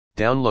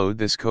Download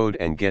this code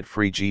and get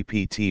free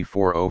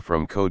GPT-4o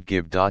from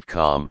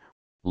codegive.com,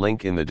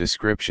 link in the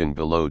description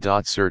below.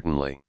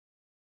 Certainly.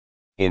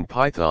 In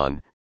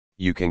Python,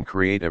 you can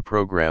create a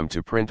program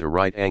to print a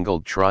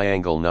right-angled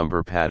triangle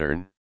number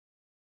pattern.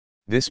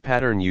 This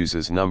pattern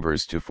uses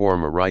numbers to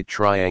form a right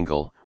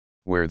triangle,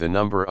 where the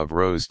number of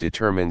rows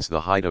determines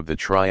the height of the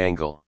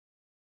triangle.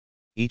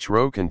 Each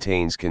row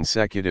contains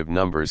consecutive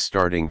numbers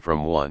starting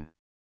from 1.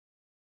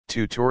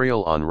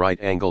 Tutorial on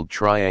right-angled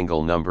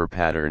triangle number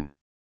pattern.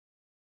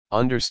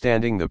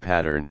 Understanding the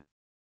pattern.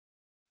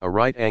 A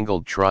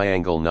right-angled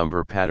triangle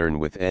number pattern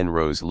with n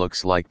rows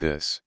looks like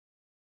this.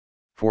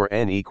 For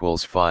n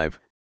equals 5,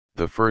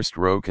 the first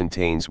row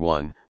contains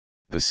 1,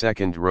 the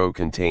second row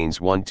contains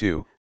 1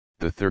 2,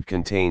 the third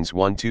contains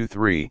 1 2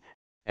 3,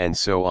 and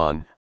so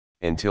on,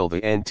 until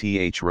the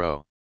nth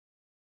row.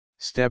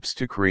 Steps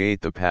to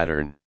create the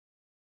pattern.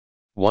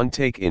 1.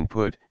 Take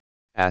input,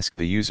 ask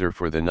the user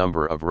for the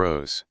number of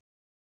rows.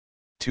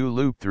 2.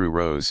 Loop through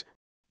rows,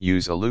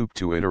 use a loop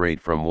to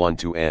iterate from 1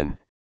 to n,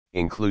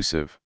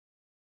 inclusive.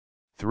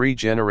 3.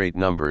 Generate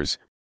numbers,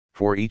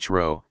 for each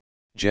row,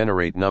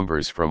 generate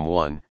numbers from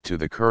 1 to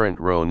the current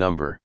row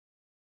number.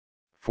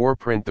 4.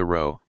 Print the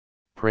row,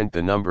 print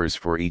the numbers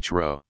for each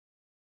row.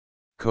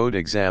 Code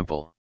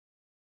example.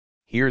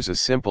 Here's a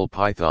simple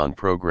Python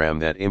program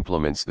that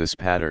implements this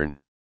pattern.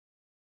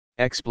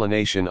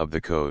 Explanation of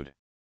the code.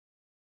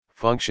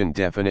 Function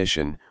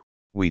definition.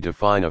 We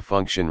define a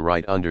function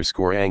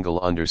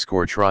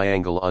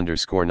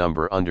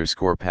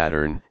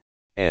right_angle_triangle_number_pattern,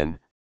 n,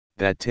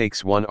 that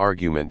takes one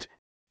argument,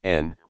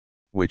 n,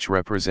 which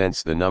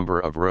represents the number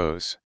of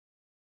rows.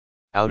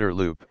 Outer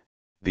loop.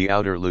 The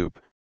outer loop,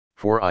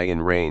 for I in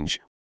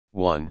range,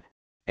 1,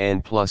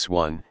 n plus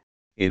 1,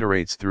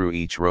 iterates through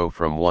each row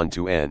from 1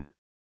 to n.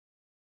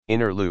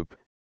 Inner loop.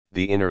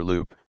 The inner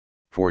loop,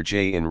 for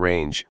j in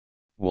range,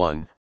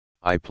 1,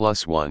 I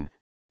plus 1,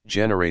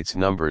 generates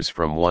numbers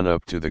from 1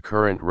 up to the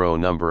current row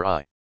number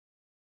I.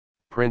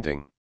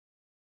 Printing.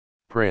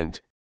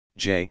 Print,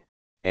 j,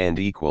 and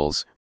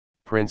equals,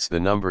 prints the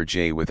number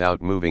j without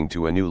moving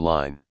to a new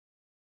line.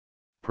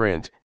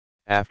 Print,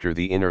 after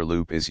the inner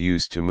loop is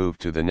used to move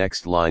to the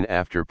next line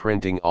after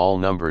printing all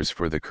numbers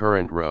for the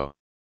current row.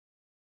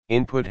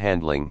 Input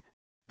handling.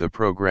 The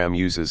program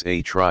uses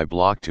a try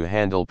block to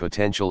handle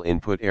potential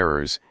input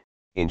errors,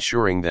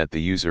 ensuring that the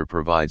user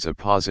provides a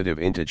positive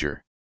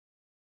integer.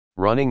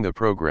 Running the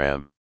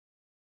program.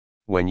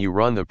 When you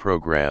run the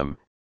program,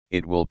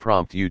 it will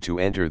prompt you to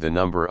enter the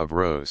number of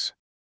rows.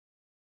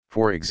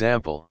 For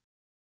example.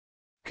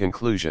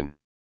 Conclusion.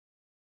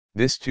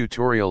 This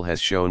tutorial has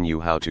shown you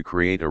how to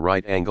create a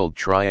right-angled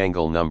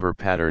triangle number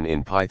pattern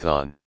in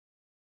Python.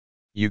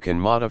 You can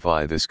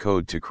modify this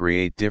code to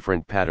create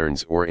different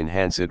patterns or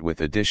enhance it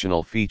with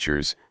additional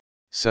features,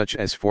 such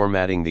as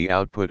formatting the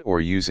output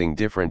or using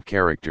different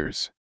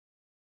characters.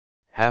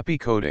 Happy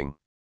coding!